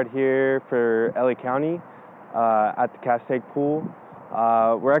lifeguard here for LA County at the Castaic pool.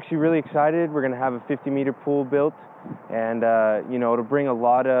 We're actually really excited. We're going to have a 50-meter pool built, and it'll bring a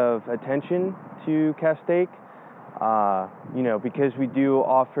lot of attention to Castaic. Because we do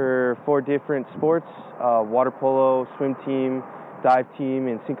offer 4 different sports: water polo, swim team, dive team,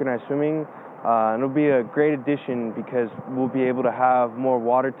 and synchronized swimming. And it'll be a great addition because we'll be able to have more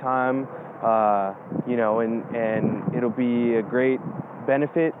water time, and it'll be a great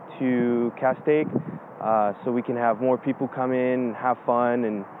benefit to Castaic, so we can have more people come in and have fun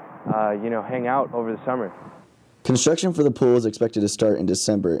and, hang out over the summer. Construction for the pool is expected to start in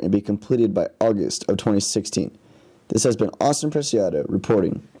December and be completed by August of 2016. This has been Austin Preciado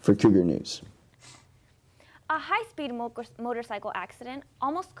reporting for Cougar News. A high-speed motorcycle accident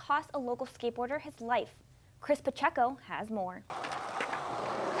almost cost a local skateboarder his life. Chris Pacheco has more.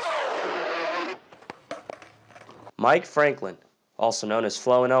 Mike Franklin, also known as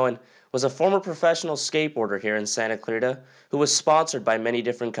Flo and Owen, was a former professional skateboarder here in Santa Clarita who was sponsored by many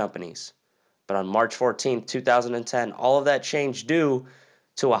different companies. But on March 14, 2010, all of that changed due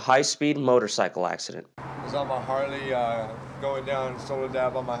to a high-speed motorcycle accident. I was on my Harley going down Solar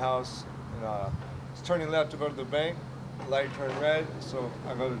Dab on my house, and I was turning left to go to the bank. The light turned red, so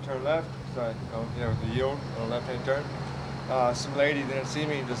I go to turn left, so I the yield on a left-hand turn. Some lady didn't see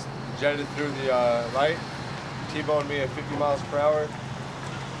me, just jetted through the light, T-boned me at 50 miles per hour.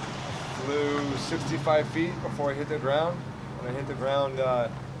 Flew 65 feet before I hit the ground. When I hit the ground, I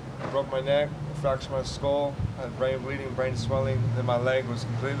broke my neck, fractured my skull, had brain bleeding, brain swelling, then my leg was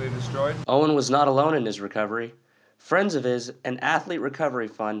completely destroyed. Owen was not alone in his recovery. Friends of his, an athlete recovery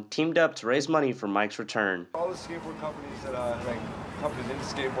fund, teamed up to raise money for Mike's return. All the skateboard companies companies in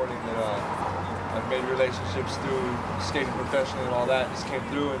skateboarding that I've made relationships through skating professionally and all that just came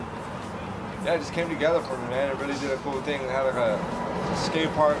through, and it just came together for me, man. It really did a cool thing. It had a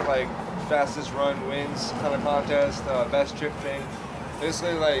skate park, fastest run wins kind of contest, best trip thing.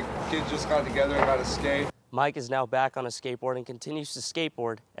 Basically, kids just got together and got to skate. Mike is now back on a skateboard and continues to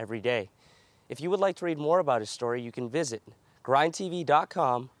skateboard every day. If you would like to read more about his story, you can visit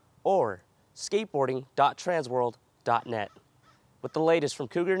grindtv.com or skateboarding.transworld.net. With the latest from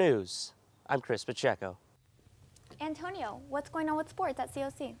Cougar News, I'm Chris Pacheco. Antonio, what's going on with sports at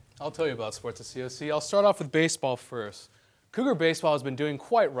COC? I'll tell you about sports at COC. I'll start off with baseball first. Cougar baseball has been doing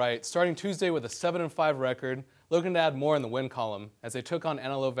quite right, starting Tuesday with a 7-5 record, looking to add more in the win column as they took on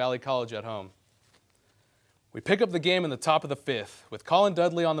Antelope Valley College at home. We pick up the game in the top of the 5th with Colin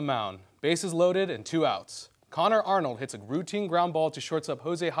Dudley on the mound, bases loaded and 2 outs. Connor Arnold hits a routine ground ball to shortstop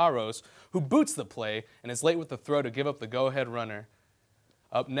Jose Jaros, who boots the play and is late with the throw to give up the go-ahead runner.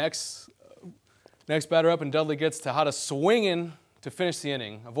 Up next batter up, and Dudley gets Tejada swinging to finish the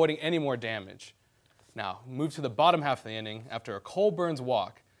inning, avoiding any more damage. Now, move to the bottom half of the inning after a Cole Burns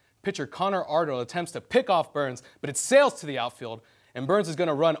walk. Pitcher Connor Ardo attempts to pick off Burns, but it sails to the outfield, and Burns is going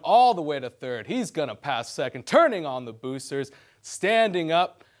to run all the way to third. He's going to pass second, turning on the boosters, standing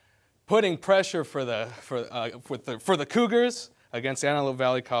up, putting pressure for the Cougars against Antelope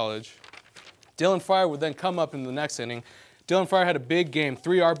Valley College. Dylan Fryer would then come up in the next inning. Dylan Fryer had a big game,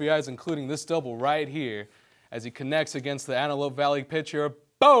 3 RBIs, including this double right here, as he connects against the Antelope Valley pitcher.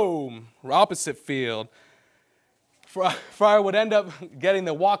 Boom! Opposite field. Fryer would end up getting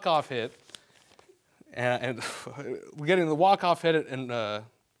the walk-off hit, and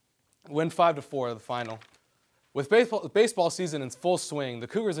win 5-4 the final. With baseball season in full swing, the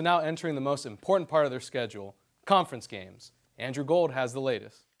Cougars are now entering the most important part of their schedule, conference games. Andrew Gold has the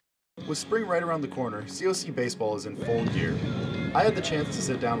latest. With spring right around the corner, COC baseball is in full gear. I had the chance to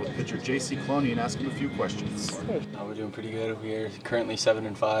sit down with pitcher J.C. Cloney and ask him a few questions. We're doing pretty good. We're currently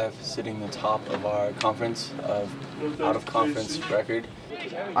 7-5, sitting the top of our conference, out of conference record.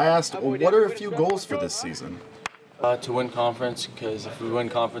 I asked, well, what are a few goals for this season? To win conference, because if we win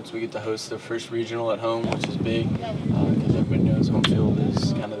conference, we get to host the first regional at home, which is big, because everybody knows home field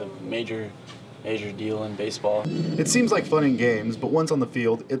is kind of the major deal in baseball. It seems like fun and games, but once on the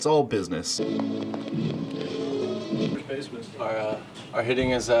field, it's all business. Our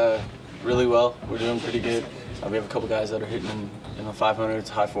hitting is really well. We're doing pretty good. We have a couple guys that are hitting in the 500s,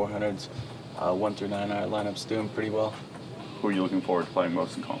 high 400s. 1 through 9, our lineup's doing pretty well. Who are you looking forward to playing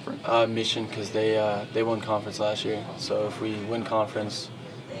most in conference? Mission, because they won conference last year. So if we win conference,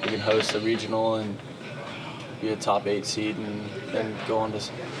 we can host a regional and be a top 8 seed, and then go on to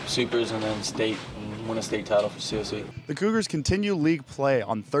supers and then state and win a state title for COC. The Cougars continue league play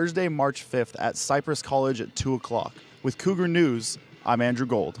on Thursday, March 5th at Cypress College at 2 o'clock. With Cougar News, I'm Andrew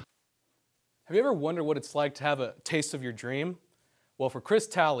Gold. Have you ever wondered what it's like to have a taste of your dream? Well, for Chris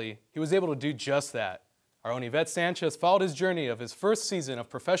Talley, he was able to do just that. Our own Yvette Sanchez followed his journey of his first season of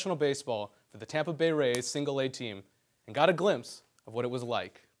professional baseball for the Tampa Bay Rays single-A team and got a glimpse of what it was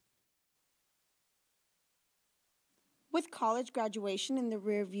like. With college graduation in the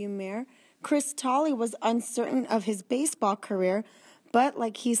rearview mirror, Chris Talley was uncertain of his baseball career, but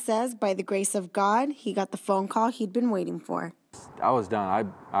like he says, by the grace of God, he got the phone call he'd been waiting for. I was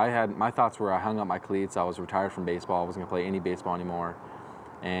done. I had my thoughts were I hung up my cleats. I was retired from baseball. I wasn't gonna play any baseball anymore.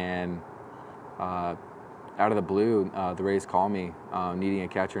 And out of the blue, the Rays called me needing a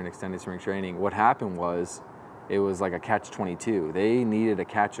catcher in extended spring training. What happened was, it was like a catch-22. They needed a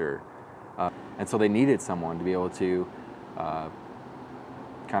catcher, and so they needed someone to be able to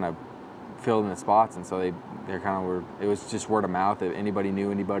kind of fill in the spots. And so they kind of were. It was just word of mouth. If anybody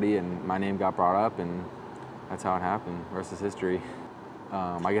knew anybody, and my name got brought up, and that's how it happened. The rest is history.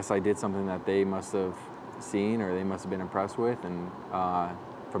 I guess I did something that they must have seen, or they must have been impressed with, and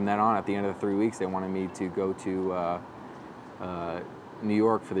from then on, at the end of the 3 weeks, they wanted me to go to New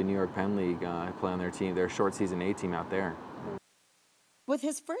York for the New York Penn League, play on their team, their short season A team out there. With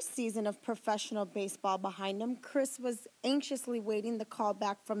his first season of professional baseball behind him, Chris was anxiously waiting the call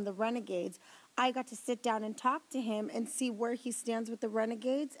back from the Renegades. I got to sit down and talk to him and see where he stands with the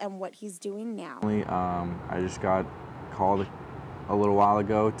Renegades and what he's doing now. I just got called a little while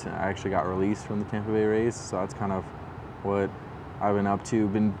ago. I actually got released from the Tampa Bay Rays, so that's kind of what I've been up to.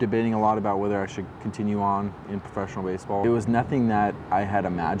 Been debating a lot about whether I should continue on in professional baseball. It was nothing that I had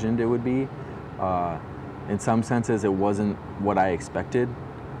imagined it would be. In some senses, it wasn't what I expected.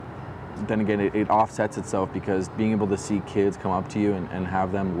 Then again, it offsets itself, because being able to see kids come up to you and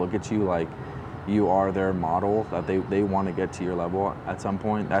have them look at you like you are their model, that they want to get to your level at some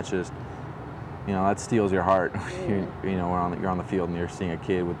point, that's just, that steals your heart. You're on the field and you're seeing a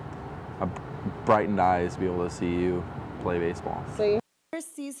kid with brightened eyes be able to see you play baseball. Chris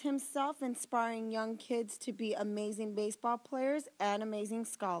sees himself inspiring young kids to be amazing baseball players and amazing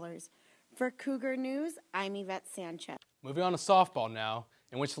scholars. For Cougar News, I'm Yvette Sanchez. Moving on to softball now,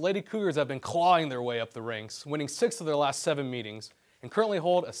 in which the Lady Cougars have been clawing their way up the ranks, winning 6 of their last 7 meetings, and currently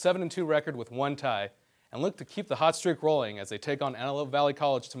hold a 7-2 record with 1 tie, and look to keep the hot streak rolling as they take on Antelope Valley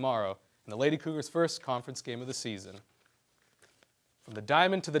College tomorrow in the Lady Cougars' first conference game of the season. From the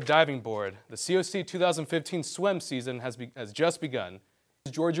diamond to the diving board, the COC 2015 swim season has just begun.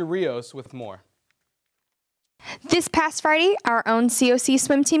 Georgia Rios with more. This past Friday, our own COC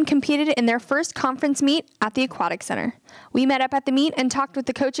swim team competed in their first conference meet at the Aquatic Center. We met up at the meet and talked with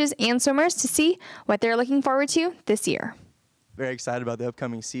the coaches and swimmers to see what they're looking forward to this year. Very excited about the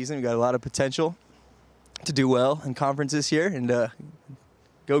upcoming season. We got a lot of potential to do well in conference this year and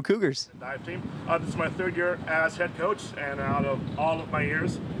go Go Cougars! Dive team. This is my 3rd year as head coach, and out of all of my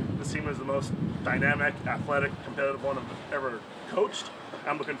years, this team is the most dynamic, athletic, competitive one I've ever coached.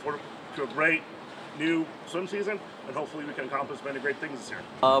 I'm looking forward to a great new swim season, and hopefully we can accomplish many great things this year.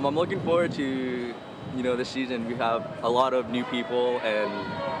 I'm looking forward to, this season. We have a lot of new people, and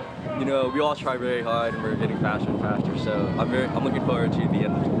we all try very hard, and we're getting faster and faster. So I'm looking forward to the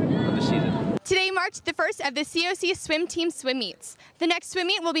end of the season. Today marked the first of the COC swim team swim meets. The next swim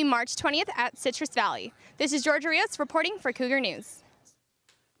meet will be March 20th at Citrus Valley. This is Georgia Rios reporting for Cougar News.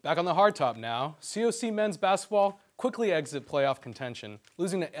 Back on the hardtop now, COC men's basketball quickly exit playoff contention,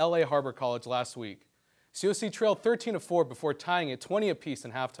 losing to LA Harbor College last week. COC trailed 13-4 before tying it 20 apiece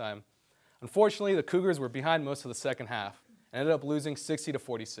in halftime. Unfortunately, the Cougars were behind most of the second half and ended up losing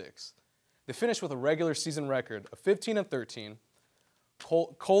 60-46. They finished with a regular season record of 15-13.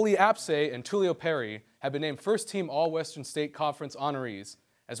 Coley Apse and Tulio Perry have been named first-team All-Western State Conference honorees,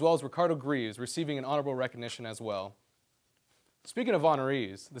 as well as Ricardo Greaves receiving an honorable recognition as well. Speaking of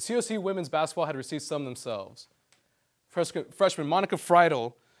honorees, the COC women's basketball had received some themselves. Freshman Monica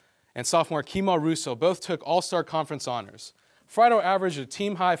Friedel and sophomore Kima Russo both took All-Star Conference honors. Friedel averaged a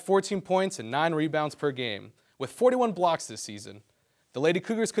team-high 14 points and 9 rebounds per game, with 41 blocks this season. The Lady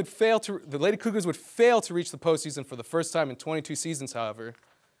Cougars would fail to reach the postseason for the first time in 22 seasons, however.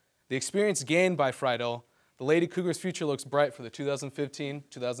 The experience gained by Friedel, the Lady Cougars' future looks bright for the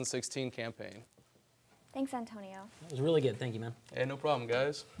 2015-2016 campaign. Thanks, Antonio. That was really good. Thank you, man. Hey, no problem,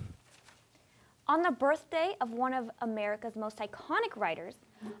 guys. On the birthday of one of America's most iconic writers,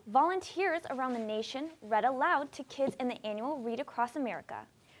 volunteers around the nation read aloud to kids in the annual Read Across America.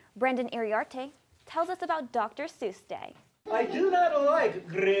 Brandon Iriarte tells us about Dr. Seuss Day. I do not like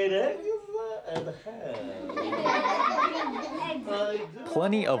green eggs and ham.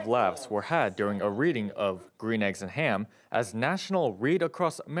 Plenty of laughs were had during a reading of Green Eggs and Ham as National Read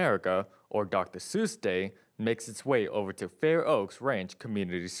Across America, or Dr. Seuss Day, makes its way over to Fair Oaks Ranch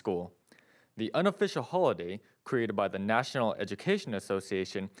Community School. The unofficial holiday, created by the National Education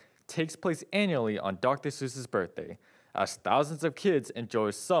Association, takes place annually on Dr. Seuss's birthday, as thousands of kids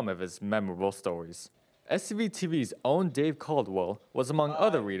enjoy some of his memorable stories. SCV-TV's own Dave Caldwell was among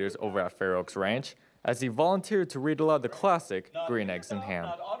other readers over at Fair Oaks Ranch, as he volunteered to read aloud the classic Green Eggs and Ham.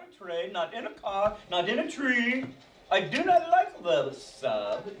 Not on a train, not in a car, not in a tree. I do not like the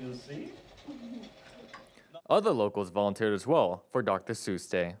sound, you see. Other locals volunteered as well for Dr. Seuss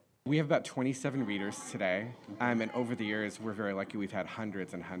Day. We have about 27 readers today, and over the years, we're very lucky we've had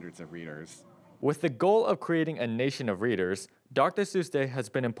hundreds and hundreds of readers. With the goal of creating a nation of readers, Dr. Seuss Day has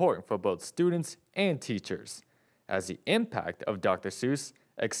been important for both students and teachers, as the impact of Dr. Seuss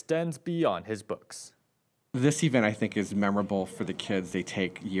extends beyond his books. This event, I think, is memorable for the kids. They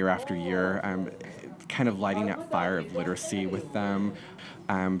take year after year, kind of lighting that fire of literacy with them.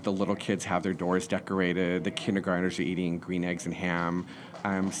 The little kids have their doors decorated. The kindergartners are eating green eggs and ham,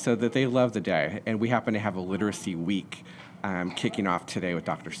 so that they love the day. And we happen to have a literacy week kicking off today with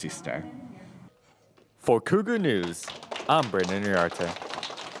Dr. Seuss Day. For Cougar News, I'm Brandon Iriarte.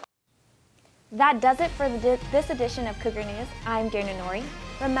 That does it for this edition of Cougar News. I'm Darien Onori.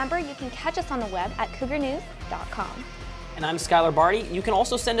 Remember, you can catch us on the web at cougarnews.com. And I'm Skylar Barti. You can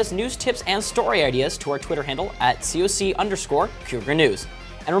also send us news tips and story ideas to our Twitter handle at @COC_Cougar News.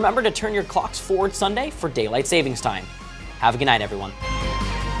 And remember to turn your clocks forward Sunday for daylight savings time. Have a good night, everyone.